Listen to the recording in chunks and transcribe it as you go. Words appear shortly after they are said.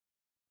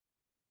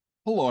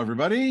Hello,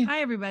 everybody.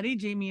 Hi, everybody.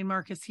 Jamie and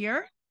Marcus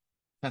here.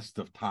 Test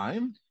of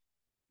time.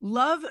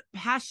 Love,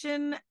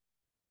 passion,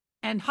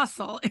 and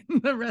hustle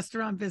in the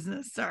restaurant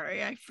business.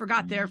 Sorry, I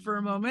forgot there for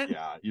a moment.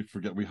 Yeah, you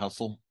forget we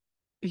hustle.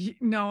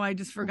 No, I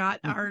just forgot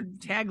our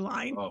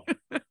tagline. Oh,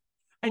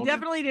 I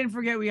definitely didn't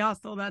forget we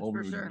hustle. That's all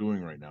for we've been sure.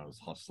 doing right now is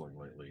hustling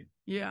lately.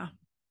 Yeah.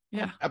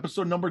 Yeah.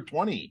 Episode number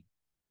 20.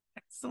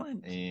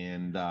 Excellent.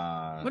 And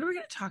What are we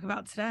going to talk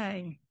about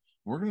today?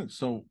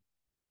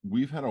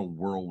 we've had a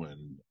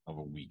whirlwind of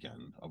a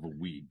weekend, of a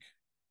week,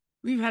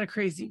 We've had a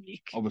crazy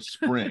week. of a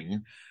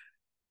spring.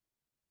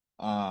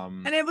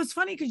 And it was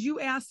funny because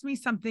you asked me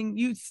something.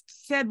 You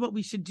said what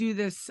we should do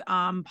this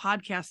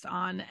podcast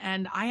on.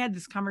 And I had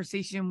this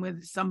conversation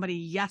with somebody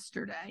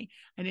yesterday.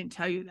 I didn't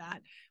tell you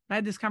that, but I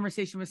had this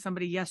conversation with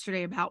somebody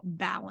yesterday about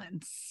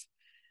balance.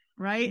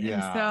 Right. Yeah.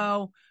 And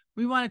so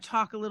we want to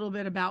talk a little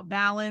bit about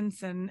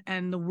balance and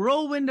the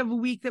whirlwind of a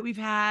week that we've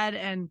had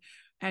and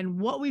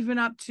what we've been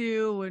up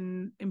to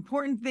and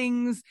important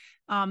things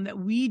that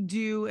we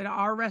do at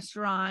our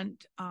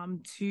restaurant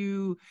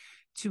to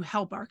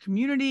help our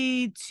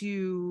community,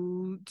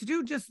 to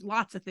do just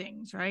lots of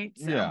things, right?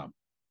 So.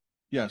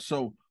 Yeah.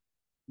 So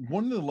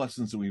one of the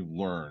lessons that we've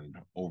learned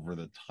over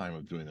the time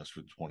of doing this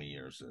for 20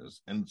 years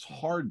is, and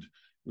it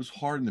was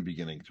hard in the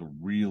beginning to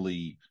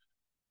really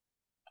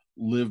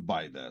live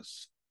by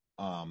this.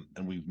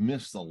 And we've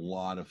missed a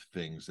lot of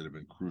things that have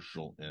been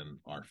crucial in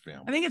our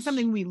family. I think it's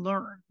something we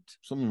learned.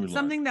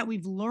 Something that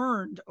we've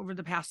learned over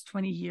the past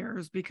 20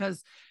 years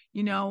because,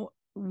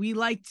 we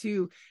like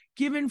to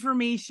give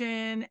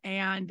information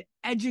and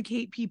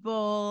educate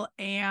people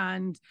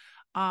and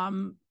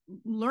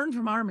learn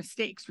from our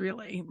mistakes,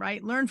 really,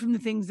 right? Learn from the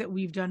things that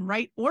we've done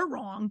right or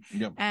wrong.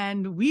 Yep.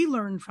 And we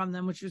learn from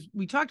them,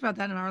 we talked about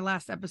that in our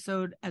last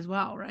episode as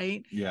well,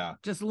 right? Yeah.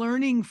 Just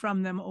learning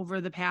from them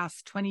over the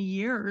past 20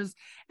 years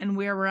and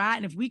where we're at.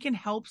 And if we can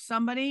help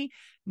somebody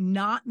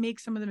not make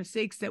some of the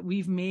mistakes that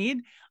we've made,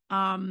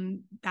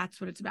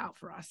 that's what it's about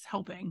for us,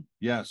 helping.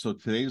 Yeah. So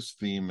today's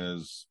theme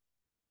is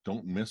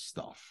don't miss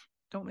stuff.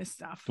 Don't miss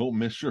stuff. Don't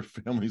miss your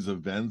family's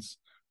events.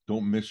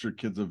 Don't miss your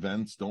kids'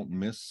 events. Don't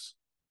miss.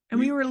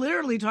 And we were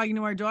literally talking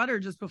to our daughter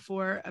just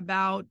before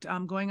about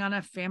going on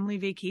a family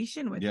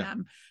vacation with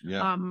them,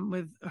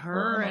 with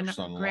her and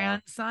our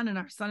grandson and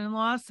our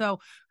son-in-law. So,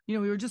 we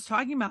were just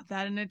talking about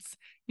that. And it's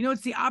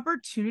the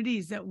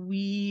opportunities that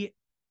we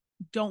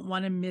don't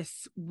want to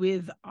miss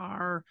with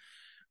the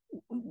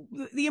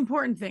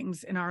important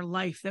things in our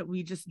life that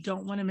we just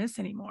don't want to miss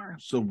anymore.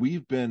 So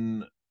we've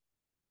been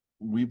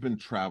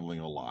traveling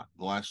a lot.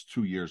 The last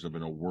 2 years have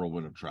been a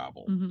whirlwind of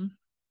travel. Mm-hmm.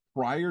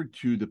 Prior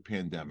to the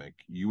pandemic,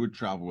 you would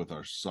travel with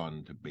our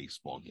son to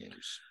baseball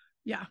games.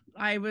 Yeah,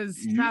 I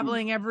was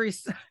traveling every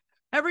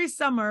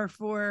summer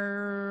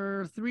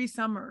for 3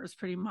 summers,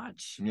 pretty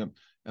much. Yep.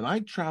 And I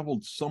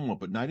traveled somewhat,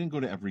 but I didn't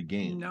go to every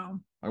game. No.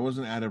 I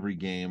wasn't at every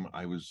game.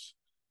 I was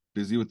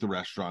busy with the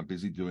restaurant,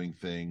 busy doing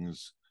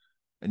things.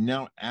 And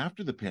now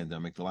after the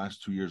pandemic, the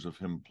last 2 years of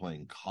him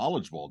playing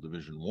college ball,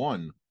 Division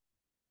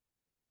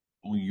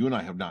I, you and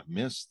I have not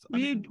missed.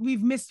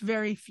 We've missed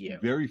very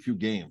few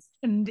games.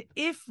 And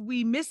if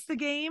we miss the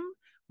game,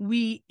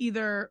 we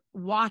either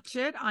watch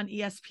it on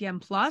ESPN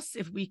Plus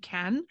if we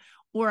can,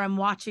 or I'm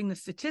watching the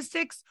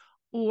statistics,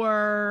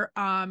 or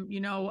I'm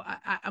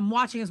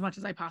watching as much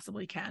as I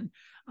possibly can.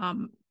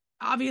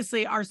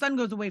 Obviously, our son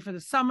goes away for the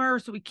summer,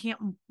 so we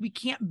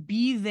can't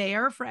be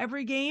there for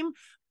every game.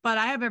 But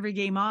I have every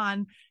game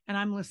on and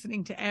I'm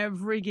listening to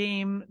every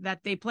game that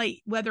they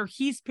play, whether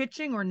he's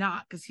pitching or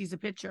not, because he's a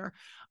pitcher.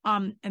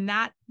 And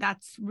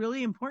that's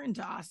really important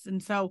to us.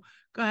 And so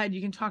go ahead,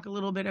 you can talk a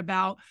little bit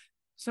about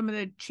some of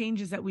the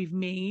changes that we've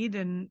made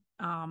and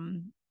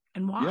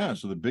why. Yeah.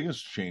 So the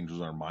biggest change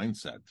was our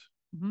mindset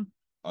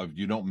of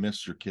you don't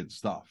miss your kid's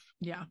stuff.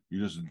 Yeah.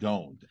 You just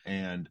don't.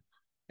 And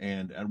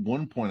at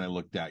one point I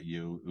looked at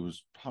you, it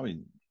was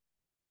probably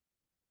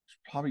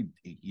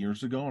 8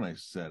 years ago. And I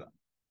said,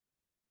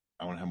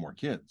 I want to have more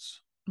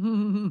kids.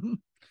 And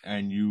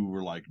you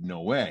were like,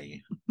 no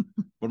way.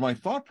 But my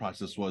thought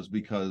process was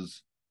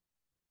because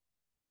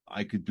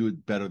I could do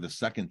it better the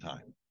second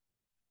time,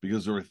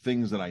 because there were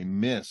things that I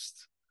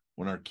missed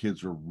when our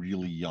kids were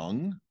really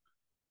young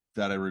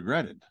that I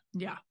regretted.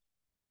 Yeah.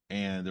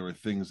 And there were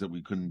things that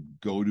we couldn't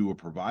go to or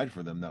provide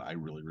for them that I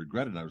really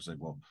regretted. I was like,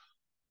 well,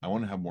 I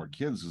want to have more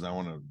kids because I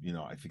want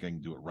to, I think I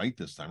can do it right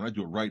this time. Not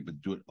do it right,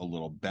 but do it a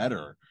little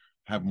better,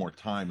 have more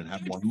time and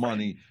have more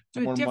money,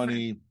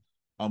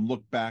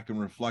 look back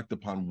and reflect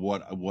upon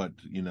what,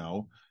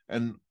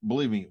 and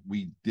believe me,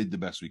 we did the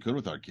best we could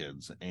with our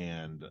kids,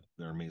 and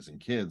they're amazing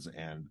kids,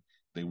 and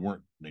they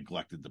weren't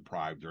neglected,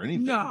 deprived, or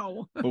anything.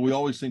 No. But we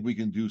always think we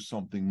can do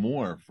something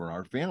more for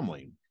our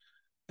family.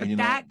 But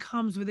that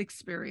comes with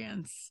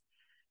experience,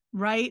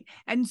 right?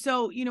 And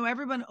so,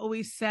 everyone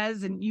always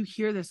says, and you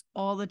hear this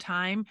all the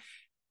time,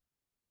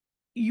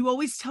 you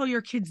always tell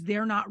your kids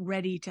they're not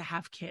ready to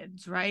have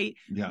kids, right?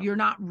 Yeah. You're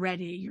not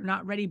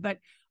ready. But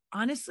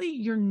honestly,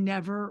 you're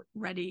never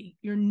ready.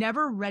 You're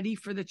never ready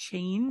for the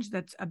change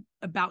that's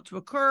about to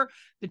occur,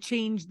 the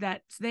change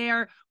that's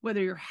there,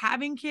 whether you're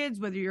having kids,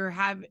 whether you're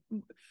having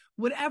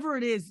whatever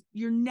it is,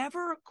 you're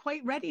never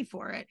quite ready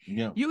for it.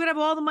 Yeah. You could have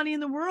all the money in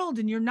the world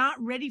and you're not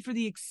ready for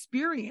the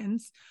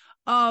experience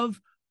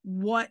of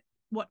what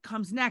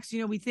comes next.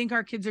 We think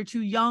our kids are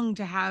too young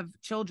to have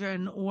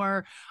children,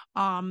 or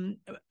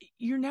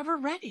you're never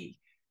ready.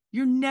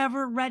 You're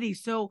never ready.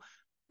 So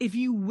if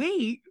you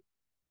wait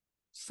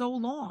so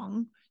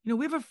long,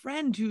 we have a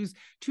friend who's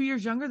 2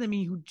 years younger than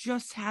me who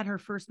just had her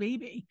first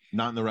baby.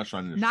 Not in the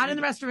restaurant industry. Not in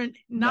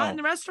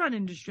the restaurant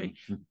industry,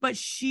 but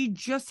she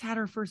just had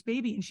her first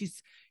baby, and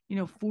she's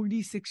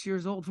 46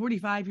 years old,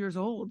 45 years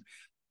old.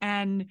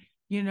 And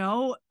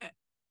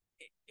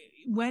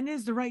when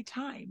is the right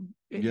time?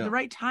 The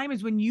right time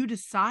is when you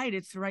decide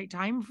it's the right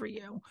time for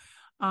you.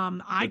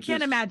 I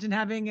can't imagine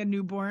having a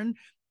newborn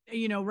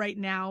right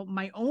now,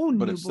 my own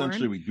but newborn.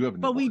 Essentially we do have a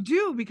newborn. But we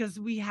do, because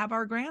we have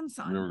our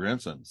grandson. We have a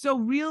grandson. So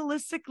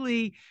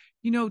realistically,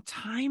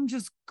 time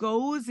just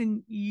goes,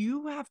 and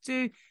you have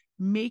to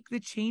make the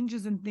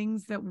changes and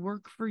things that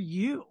work for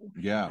you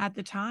at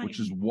the time. Which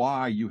is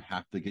why you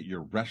have to get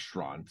your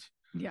restaurant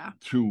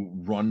to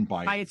run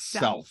by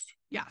itself.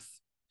 Yes.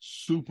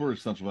 Super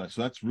essential.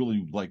 So that's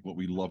really like what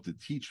we love to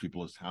teach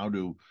people, is how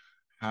do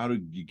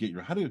you get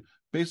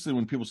basically,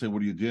 when people say,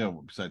 what do you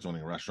do besides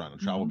owning a restaurant and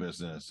travel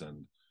business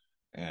and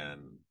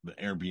the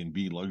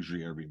Airbnb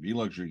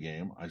luxury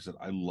game, I said,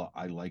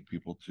 I like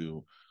to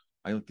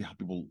help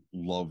people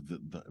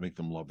make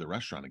them love their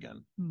restaurant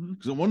again.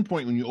 Because at one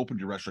point when you opened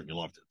your restaurant, you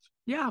loved it.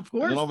 Yeah, of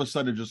course. And then all of a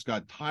sudden it just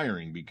got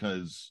tiring,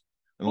 because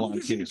in a lot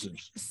of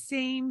cases,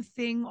 same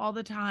thing all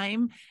the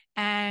time,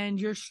 and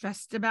you're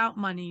stressed about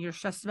money, you're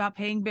stressed about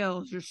paying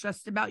bills, you're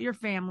stressed about your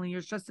family,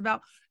 you're stressed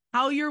about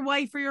how your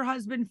wife or your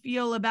husband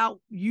feel about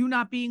you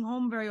not being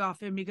home very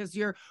often because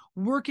you're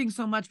working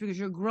so much, because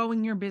you're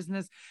growing your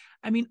business.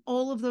 I mean,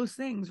 all of those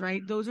things,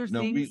 right? Those are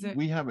things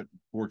we have it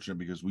fortunate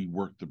because we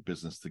work the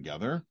business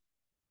together.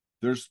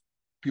 There's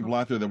people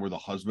out there that where the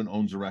husband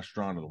owns a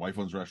restaurant or the wife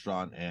owns a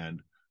restaurant,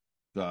 and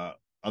the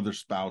other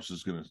spouse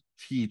is going to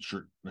teach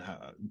or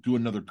do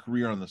another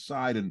career on the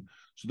side. And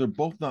so they're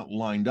both not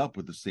lined up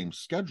with the same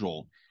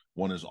schedule.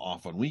 One is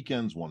off on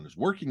weekends, one is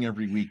working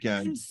every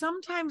weekend. And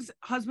sometimes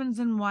husbands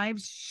and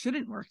wives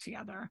shouldn't work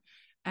together.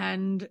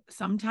 And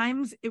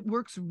sometimes it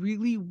works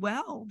really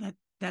well that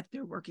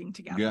they're working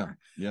together.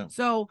 Yeah.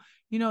 So,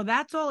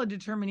 that's all a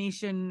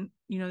determination,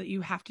 that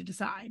you have to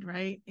decide,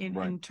 right?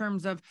 In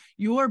terms of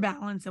your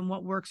balance and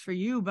what works for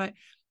you. But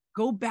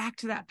go back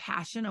to that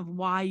passion of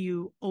why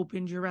you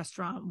opened your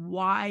restaurant,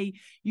 why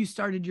you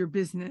started your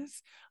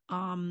business.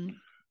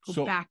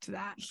 Go back to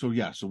that. So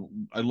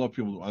I love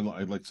people.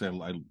 I'd like to say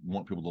I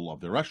want people to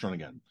love their restaurant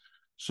again.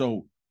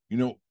 So,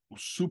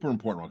 super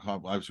important.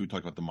 Obviously, we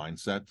talked about the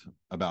mindset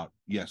about,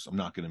 yes, I'm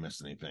not going to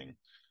miss anything,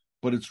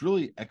 but it's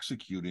really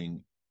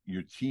executing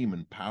your team,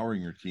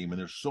 empowering your team. And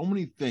there's so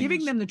many things,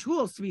 giving them the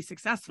tools to be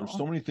successful. There's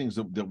so many things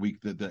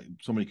that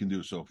somebody can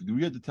do. So if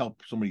we had to tell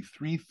somebody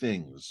 3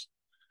 things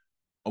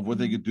of what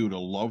they could do to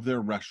love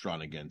their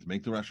restaurant again, to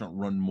make the restaurant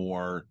run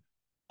more,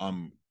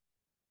 well,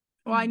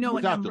 I know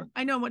what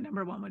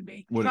number 1 would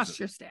be. Trust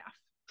your staff.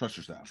 Trust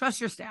your staff.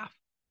 Trust your staff.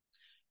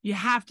 You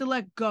have to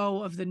let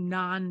go of the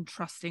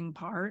non-trusting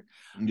part.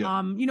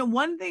 Yeah.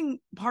 One thing,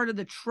 part of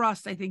the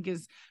trust, I think,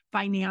 is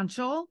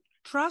financial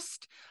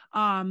trust.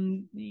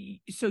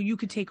 So you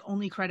could take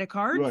only credit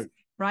cards,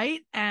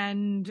 right?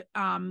 And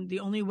the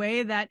only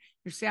way that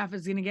your staff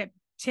is going to get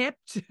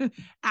tipped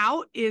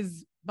out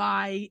is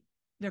by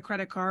their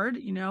credit card,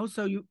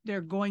 so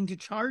they're going to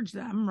charge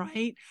them,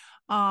 right?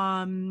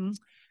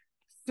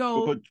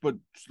 So, but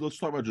let's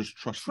talk about just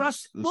trust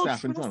the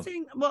staff in general.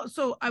 Well,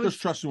 so I was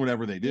just trusting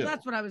whatever they do. Well,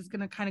 that's what I was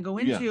going to kind of go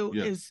into.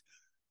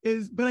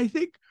 Is but I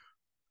think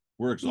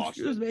we're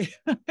exhausted. Excuse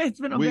me, it's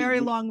been a very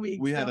long week.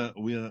 We had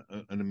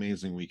an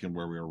amazing weekend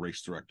where we were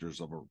race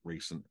directors of a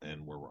race,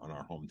 and we're on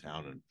our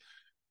hometown, and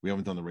we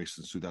haven't done the race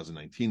since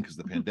 2019 because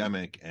of the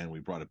pandemic, and we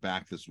brought it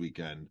back this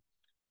weekend,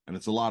 and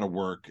it's a lot of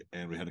work,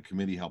 and we had a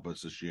committee help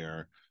us this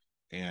year,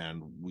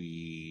 and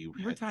we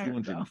had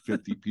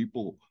 250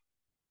 people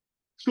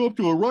show up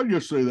to a run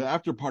yesterday. The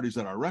after party's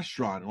at our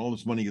restaurant, and all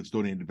this money gets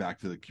donated back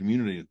to the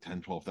community at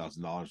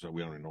 $10,000-$12,000. So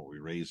we don't even know what we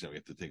raised yet. We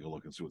have to take a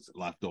look and see what's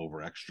left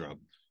over extra.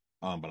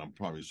 But I'm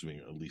probably assuming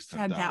at least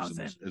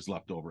 10,000 is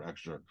left over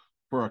extra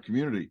for our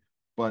community.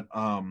 But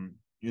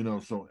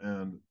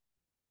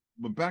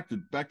but back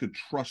to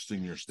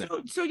trusting your staff.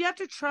 So you have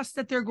to trust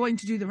that they're going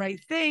to do the right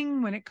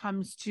thing when it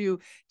comes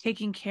to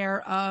taking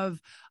care of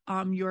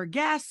your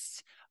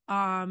guests.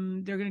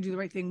 They're going to do the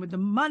right thing with the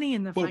money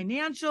and the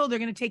financial. They're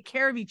going to take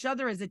care of each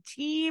other as a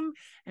team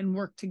and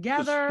work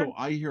together. So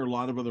I hear a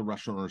lot of other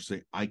restaurant owners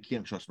say, I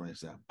can't trust my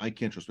staff. I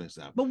can't trust my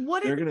staff. But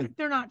what if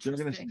they're not trusting?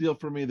 They're going to steal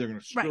from me. They're going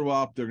to screw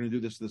up. They're going to do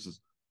this.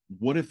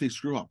 What if they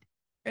screw up?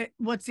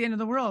 What's the end of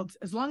the world?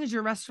 As long as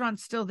your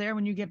restaurant's still there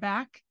when you get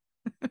back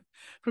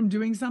from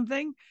doing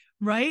something,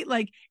 right?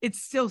 Like it's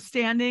still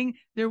standing.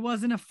 There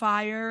wasn't a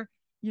fire.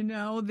 You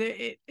know,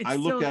 it's I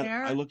look still at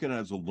there. I look at it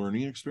as a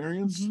learning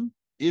experience. Mm-hmm.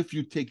 If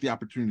you take the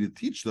opportunity to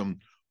teach them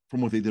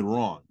from what they did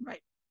wrong,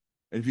 Right.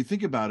 and if you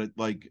think about it,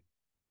 like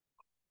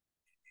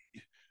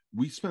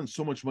we spend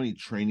so much money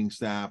training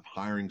staff,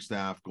 hiring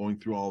staff, going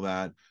through all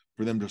that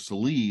for them just to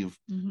leave.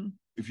 Mm-hmm.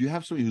 If you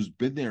have somebody who's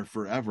been there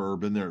forever, or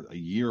been there a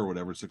year or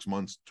whatever, 6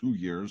 months, 2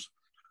 years,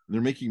 and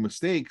they're making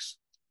mistakes,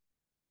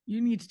 you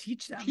need to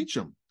teach them. Teach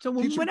them. So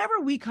teach whenever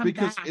them, we come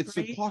because back, it's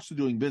right? the cost of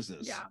doing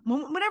business. Yeah.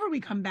 Whenever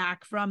we come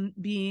back from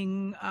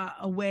being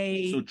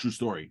away. So true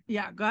story.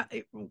 Yeah.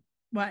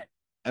 What?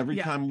 Every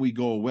time we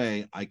go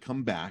away, I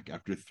come back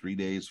after 3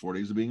 days, 4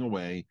 days of being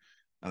away,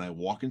 and I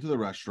walk into the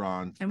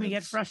restaurant, and we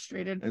get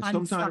frustrated. And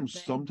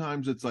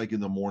sometimes it's like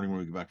in the morning when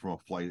we get back from a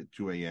flight at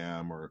 2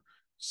 a.m. or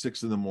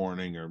 6 in the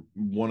morning or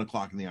 1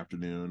 o'clock in the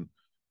afternoon,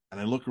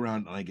 and I look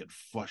around and I get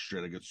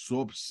frustrated. I get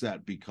so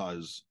upset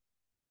because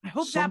I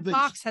hope that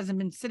box hasn't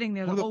been sitting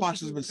there. The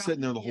box has been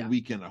sitting there the whole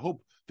weekend. I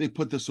hope they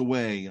put this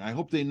away. I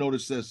hope they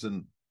notice this.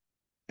 And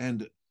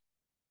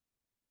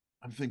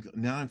I'm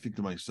thinking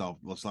to myself,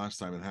 this last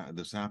time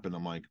this happened,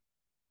 I'm like,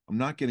 I'm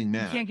not getting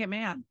mad. You can't get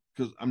mad.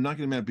 Because I'm not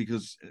getting mad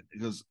because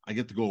I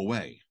get to go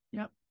away.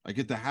 Yep. I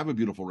get to have a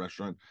beautiful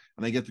restaurant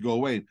and I get to go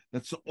away.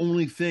 That's the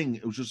only thing.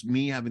 It was just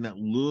me having that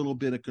little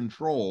bit of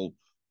control,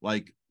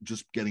 like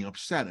just getting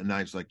upset. And now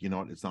it's like, you know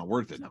what? It's not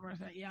worth it. It's not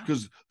worth it. Yeah.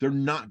 Because they're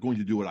not going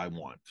to do what I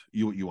want.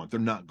 What you want. They're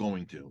not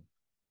going to.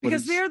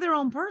 Because they're their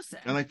own person.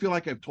 And I feel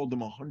like I've told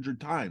them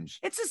 100 times.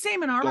 It's the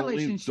same in our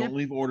relationship. Don't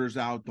leave orders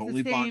out. Don't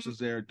leave boxes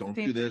there. Don't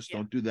do this.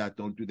 Don't do that.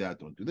 Don't do that.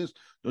 Don't do this.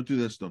 Don't do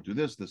this. Don't do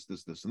this. This,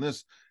 and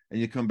this.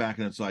 And you come back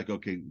and it's like,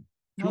 okay,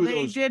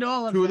 did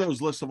all of two of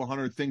those lists of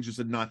 100 things you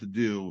said not to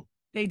do.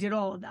 They did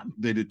all of them.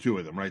 They did 2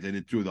 of them, right? They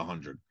did 2 of the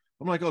 100.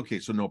 I'm like, okay,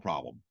 so no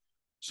problem.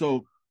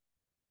 So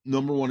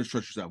number 1 is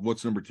trust yourself.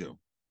 What's number 2?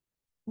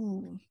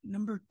 Ooh,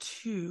 number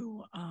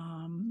 2.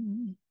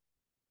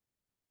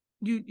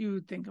 You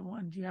think of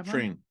one. Do you have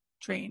one?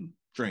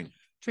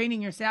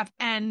 Training your staff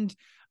and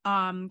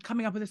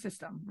coming up with a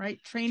system,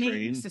 right?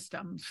 Training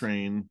systems.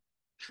 Train,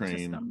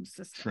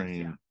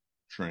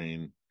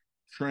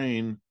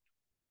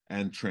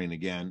 and train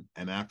again.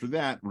 And after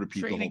that,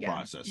 repeat the whole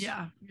process.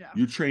 Yeah.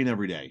 You train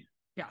every day.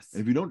 Yes.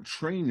 And if you don't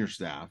train your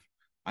staff,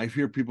 I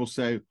hear people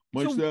say,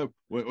 staff,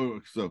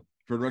 so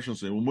for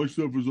restaurants say, well, my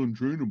staff is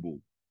untrainable.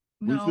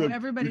 No,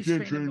 everybody's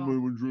trainable.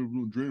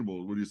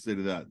 Untrainable. What do you say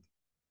to that?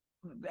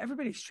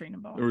 Everybody's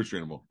trainable. Everybody's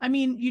trainable. I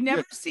mean, you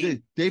never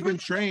see they've been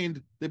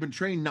trained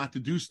not to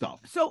do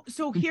stuff. So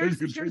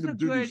here's a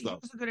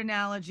good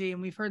analogy,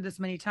 and we've heard this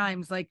many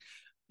times. Like,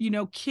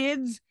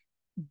 kids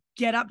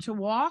get up to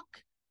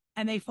walk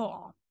and they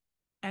fall,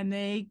 and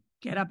they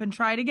get up and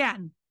try it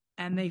again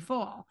and they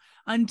fall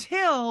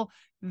until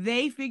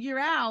they figure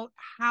out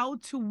how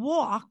to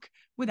walk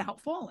without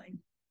falling.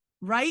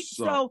 Right.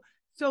 So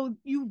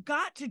you've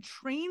got to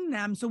train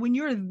them. So when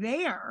you're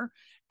there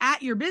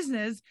at your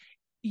business,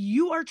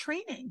 you are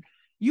training.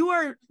 You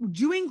are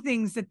doing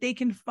things that they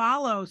can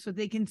follow so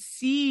they can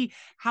see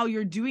how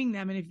you're doing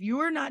them. And if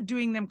you're not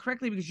doing them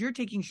correctly because you're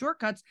taking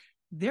shortcuts,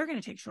 they're going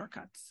to take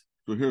shortcuts.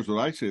 So here's what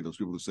I say to those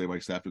people that say my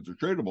staff is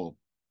trainable.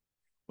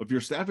 If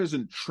your staff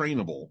isn't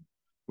trainable,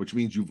 which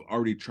means you've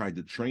already tried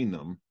to train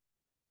them,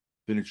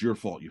 then it's your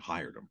fault you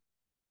hired them.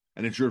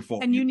 And it's your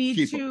fault. And you need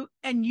keep to, them.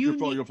 and you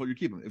your fault you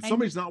keep them. If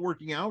somebody's not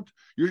working out,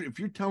 if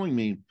you're telling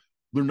me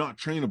they're not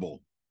trainable,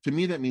 to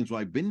me that means,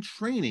 well, I've been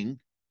training,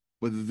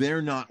 but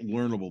they're not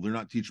learnable, they're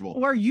not teachable.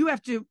 Or you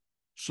have to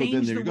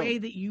change the way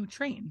that you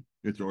train.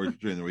 It's always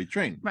the way you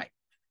train. Right.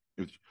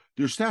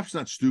 Their staff's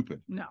not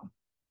stupid. No.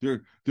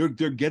 They're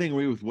getting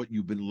away with what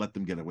you've been let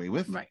them get away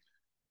with. Right.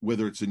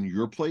 Whether it's in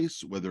your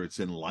place, whether it's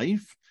in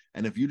life.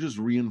 And if you just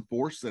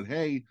reinforce that,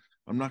 hey,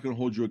 I'm not going to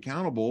hold you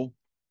accountable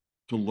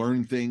to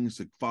learn things,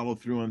 to follow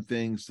through on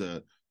things,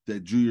 to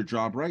do your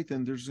job right,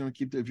 then they're just going to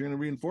keep if you're going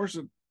to reinforce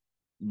it,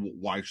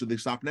 why should they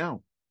stop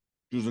now?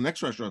 Because the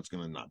next restaurant's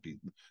going to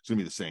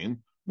be the same,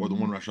 or the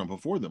one restaurant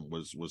before them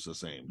was the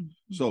same.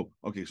 Mm-hmm. So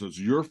it's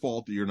your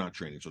fault that you're not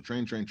training. So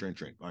train.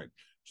 All right.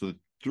 So the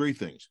 3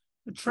 things: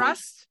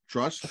 trust,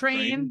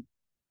 train.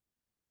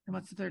 And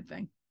what's the third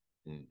thing?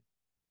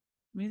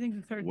 What do you think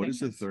the third thing is? What is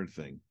the third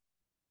thing?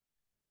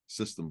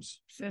 Systems.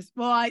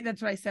 Well,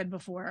 that's what I said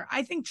before.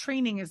 I think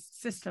training is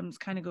systems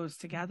kind of goes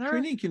together.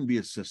 Training can be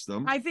a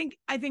system. I think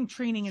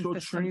training and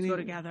systems go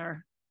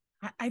together.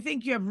 I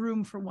think you have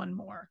room for one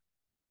more.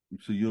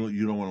 So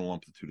you don't want to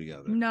lump the 2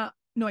 together. No,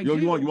 I do.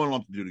 You want to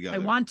lump the 2 together. I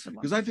want to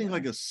because I think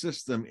like a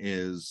system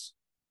is,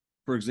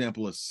 for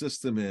example,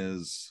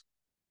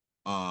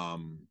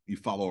 you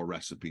follow a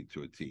recipe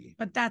to a T.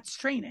 But that's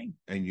training.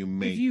 And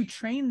if you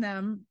train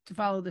them to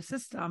follow the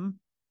system.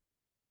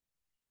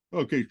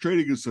 Okay,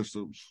 training is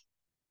systems.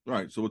 All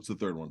right, so what's the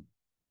third one?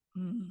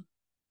 The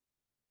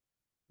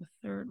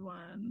third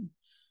one.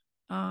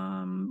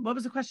 What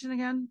was the question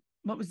again?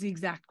 What was the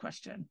exact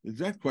question? The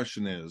exact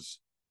question is,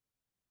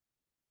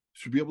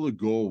 should be able to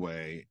go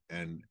away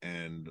and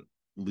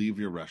leave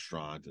your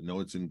restaurant and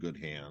know it's in good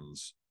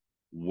hands.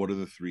 What are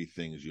the 3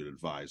 things you'd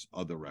advise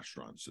other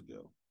restaurants to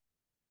do?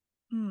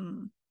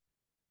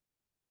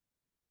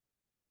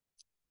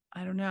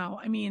 I don't know.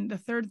 I mean, the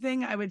third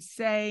thing I would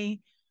say,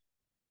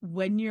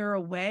 when you're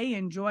away,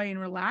 enjoy and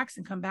relax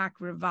and come back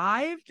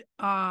revived.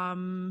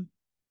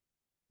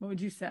 What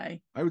would you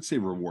say? I would say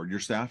reward your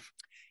staff.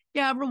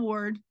 Yeah,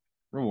 reward.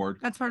 Reward.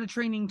 That's part of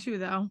training too,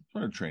 though.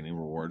 Part of training,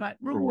 reward. But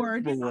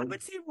reward. I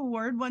would say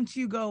reward once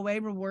you go away,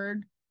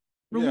 reward.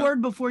 Yeah.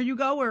 Reward before you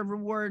go, or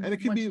reward. And it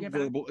can be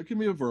verbal. It can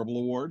be a verbal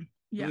award.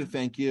 Yeah. Really,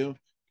 thank you. It can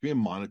be a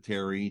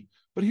monetary.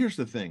 But here's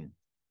the thing.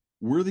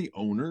 We're the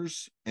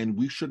owners, and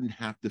we shouldn't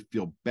have to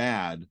feel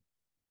bad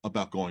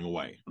about going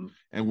away.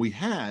 And we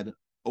had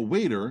a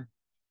waiter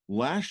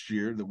last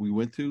year that we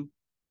went to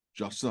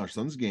Justin, our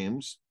son's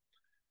games,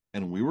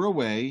 and we were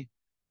away,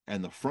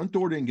 and the front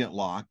door didn't get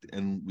locked.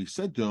 And we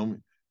said to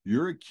him,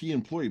 you're a key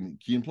employee.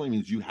 Key employee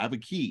means you have a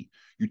key.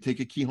 You take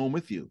a key home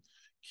with you.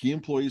 Key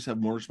employees have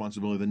more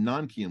responsibility than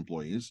non-key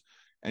employees.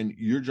 And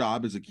your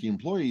job as a key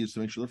employee is to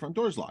make sure the front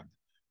door is locked.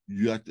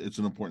 It's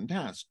an important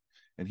task.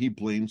 And he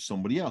blamed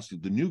somebody else,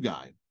 the new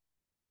guy.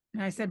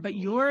 And I said, but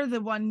you're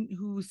the one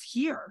who's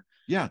here.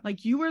 Yeah.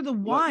 Like you were the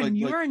one,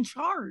 you're in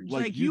charge.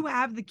 Like you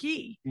have the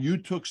key. You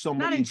took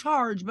somebody. Not in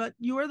charge, but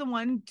you are the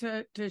one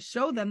to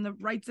show them the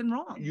rights and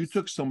wrongs. You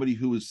took somebody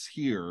who was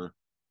here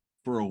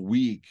for a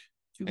week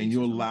and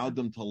you allowed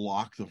them to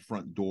lock the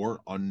front door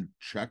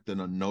unchecked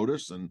and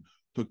unnoticed and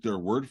took their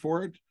word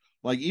for it.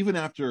 Like even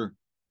after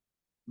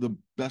the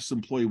best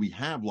employee we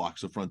have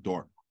locks the front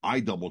door, I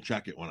double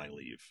check it when I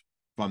leave.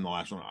 If I'm the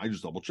last one, I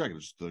just double check it.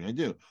 It's the thing I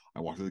do. I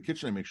walk to the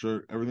kitchen, I make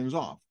sure everything's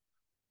off.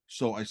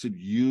 So I said,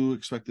 you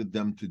expected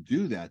them to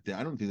do that.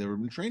 I don't think they've ever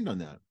been trained on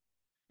that.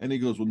 And he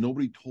goes, well,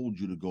 nobody told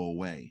you to go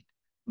away.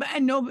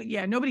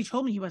 Nobody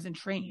told me he wasn't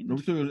trained.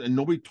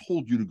 Nobody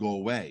told you to go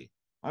away.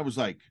 I was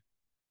like,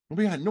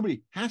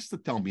 nobody has to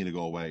tell me to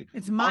go away.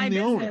 It's my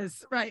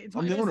business. Right.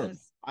 I'm the owner.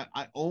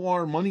 I all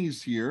our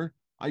money's here.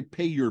 I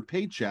pay your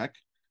paycheck.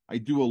 I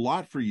do a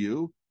lot for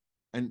you.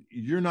 And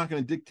you're not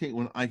going to dictate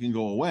when I can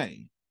go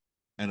away.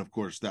 And of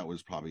course, that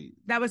was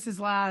his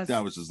last.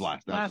 That was his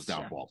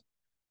downfall.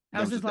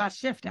 That was his last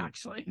shift,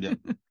 actually. Yeah.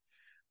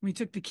 We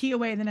took the key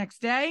away the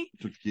next day.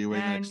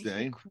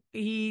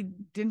 He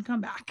didn't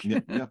come back.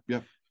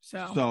 Yep.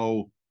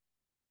 So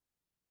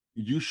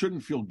you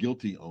shouldn't feel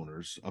guilty,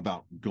 owners,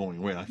 about going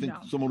away. I think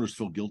some owners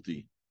feel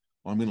guilty.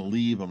 I'm going to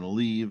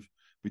leave.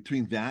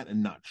 Between that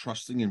and not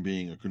trusting and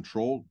being a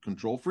control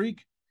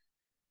freak,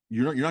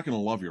 you're not going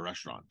to love your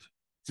restaurant.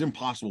 It's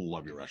impossible to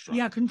love your restaurant.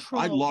 Yeah,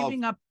 control.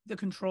 Giving up the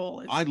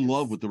control. I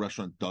love what the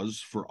restaurant does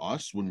for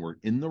us when we're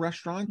in the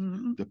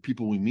restaurant, the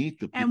people we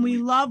meet, and we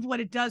love what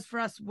it does for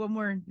us when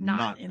we're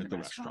not in the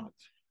restaurant.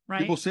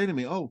 Right? People say to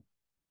me, "Oh,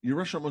 your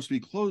restaurant must be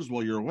closed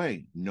while you're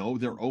away." No,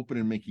 they're open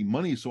and making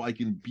money, so I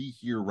can be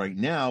here right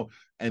now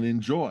and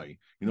enjoy.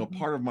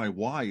 Part of my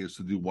why is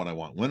to do what I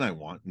want when I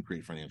want and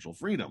create financial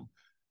freedom,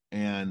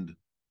 and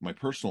my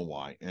personal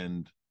why.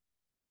 And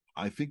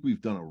I think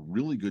we've done a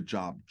really good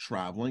job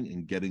traveling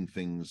and getting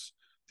things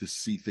to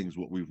see things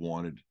what we've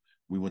wanted.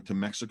 We went to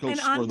Mexico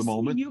for the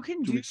moment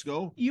 2 weeks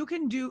ago.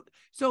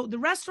 So the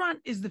restaurant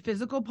is the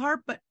physical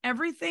part, but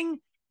everything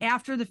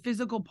after the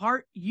physical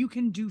part, you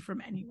can do from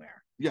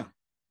anywhere. Yeah.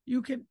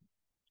 You can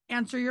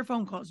answer your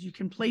phone calls. You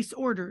can place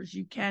orders.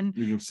 You can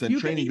send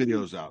training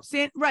videos out.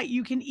 Right.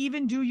 You can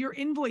even do your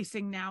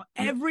invoicing now.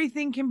 Yeah.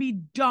 Everything can be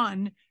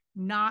done,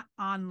 not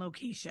on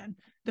location.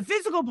 The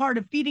physical part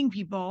of feeding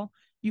people,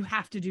 you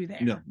have to do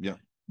there. Yeah.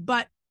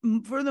 But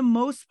for the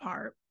most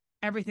part,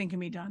 everything can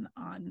be done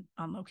on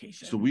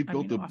location. So we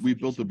built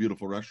a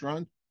beautiful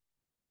restaurant,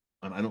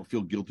 and I don't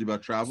feel guilty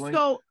about traveling.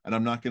 And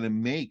I'm not going to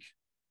going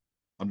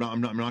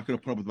to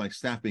put up with my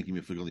staff making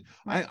me feel guilty.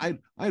 Right.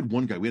 I had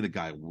one guy. We had a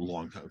guy a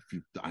long time.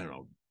 I don't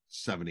know,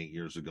 7, 8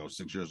 years ago,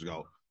 6 years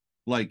ago.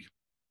 Like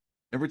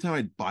every time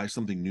I'd buy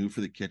something new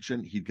for the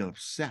kitchen, he'd get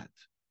upset.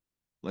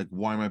 Like,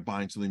 why am I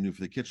buying something new for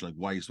the kitchen? Like,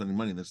 why are you spending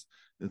money on this,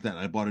 that? And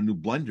I bought a new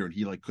blender, and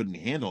he couldn't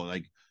handle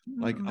it.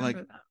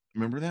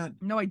 Remember that?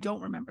 No, I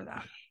don't remember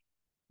that.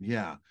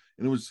 Yeah,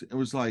 and it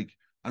was like,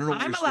 I don't know.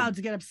 I'm allowed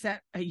to get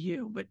upset at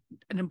you, but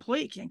an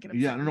employee can't get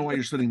upset. Yeah, I don't know why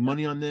you're spending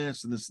money on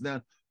this and this and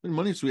that. And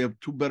money, so we have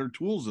 2 better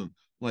tools in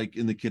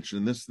the kitchen,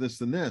 and this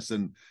and this.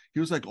 And he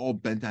was like all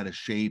bent out of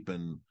shape,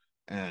 and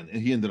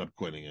he ended up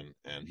quitting,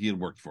 and he had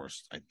worked for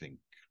us, I think,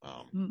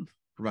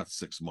 for about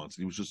 6 months.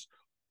 And he was just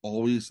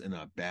always in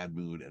a bad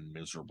mood and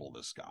miserable,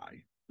 this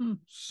guy.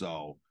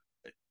 So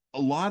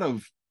a lot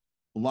of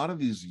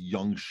these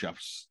young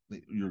chefs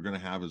that you're going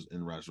to have as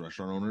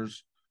restaurant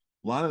owners,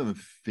 a lot of them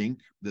think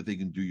that they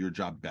can do your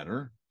job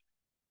better.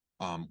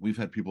 We've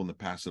had people in the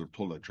past that have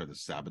told us try to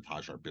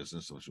sabotage our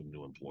business, especially with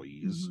new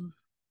employees.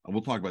 And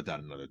we'll talk about that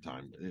another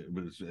time,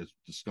 but it's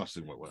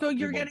disgusting what. So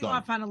you're getting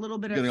off on a little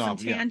bit of some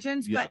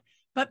tangents,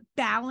 but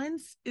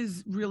balance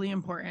is really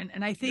important,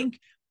 and I think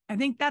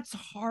that's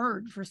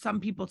hard for some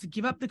people to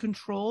give up the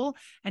control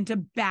and to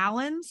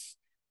balance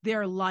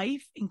their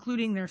life,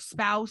 including their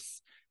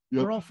spouse,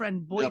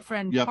 girlfriend,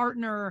 boyfriend,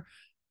 partner,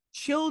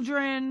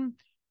 children,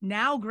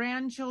 now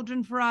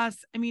grandchildren for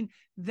us. I mean,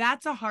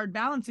 that's a hard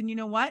balance. And you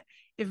know what?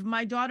 if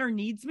my daughter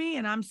needs me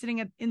and I'm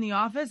sitting in the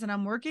office and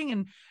I'm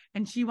working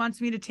and she wants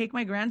me to take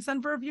my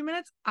grandson for a few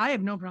minutes, I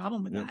have no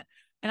problem with that.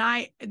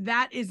 And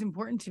that is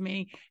important to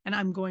me, and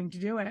I'm going to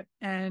do it.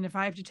 And if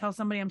I have to tell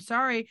somebody, I'm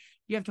sorry,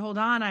 you have to hold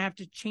on, I have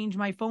to change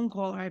my phone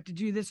call, or I have to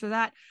do this or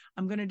that,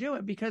 I'm going to do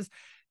it, because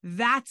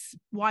that's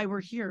why we're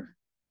here.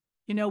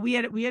 You know, we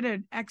had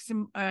an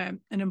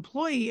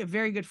employee, a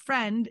very good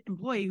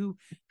employee who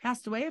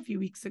passed away a few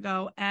weeks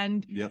ago.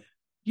 And,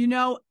 you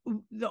know,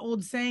 the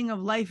old saying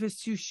of life is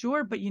too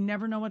short, but you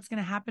never know what's going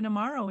to happen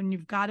tomorrow. And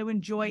you've got to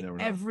enjoy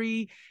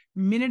every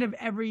minute of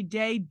every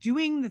day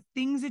doing the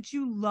things that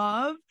you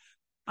love,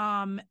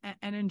 and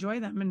enjoy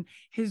them. And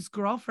his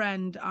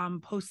girlfriend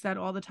posts that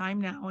all the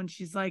time now. And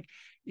she's like,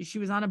 she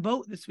was on a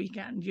boat this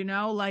weekend, you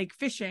know, like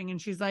fishing.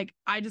 And she's like,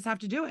 I just have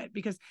to do it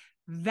because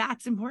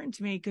that's important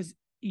to me, because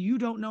you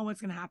don't know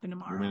what's going to happen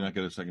tomorrow. You may not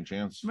get a second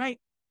chance. Right.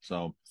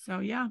 So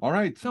yeah. All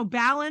right. So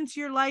balance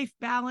your life,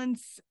 and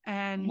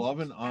love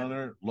and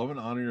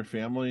honor your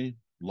family,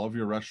 love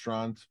your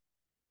restaurant,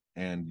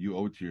 and you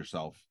owe it to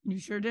yourself. You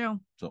sure do.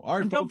 So, all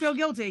right, and folks, don't feel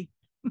guilty.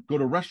 Go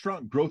to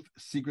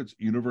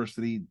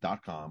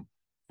restaurantgrowthsecretsuniversity.com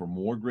for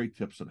more great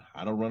tips on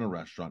how to run a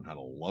restaurant, how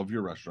to love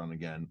your restaurant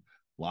again.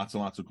 Lots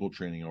and lots of cool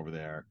training over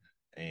there.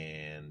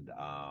 And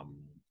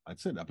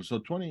that's it.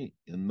 Episode 20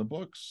 in the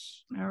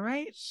books. All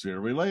right. See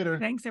you later.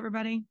 Thanks,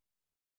 everybody.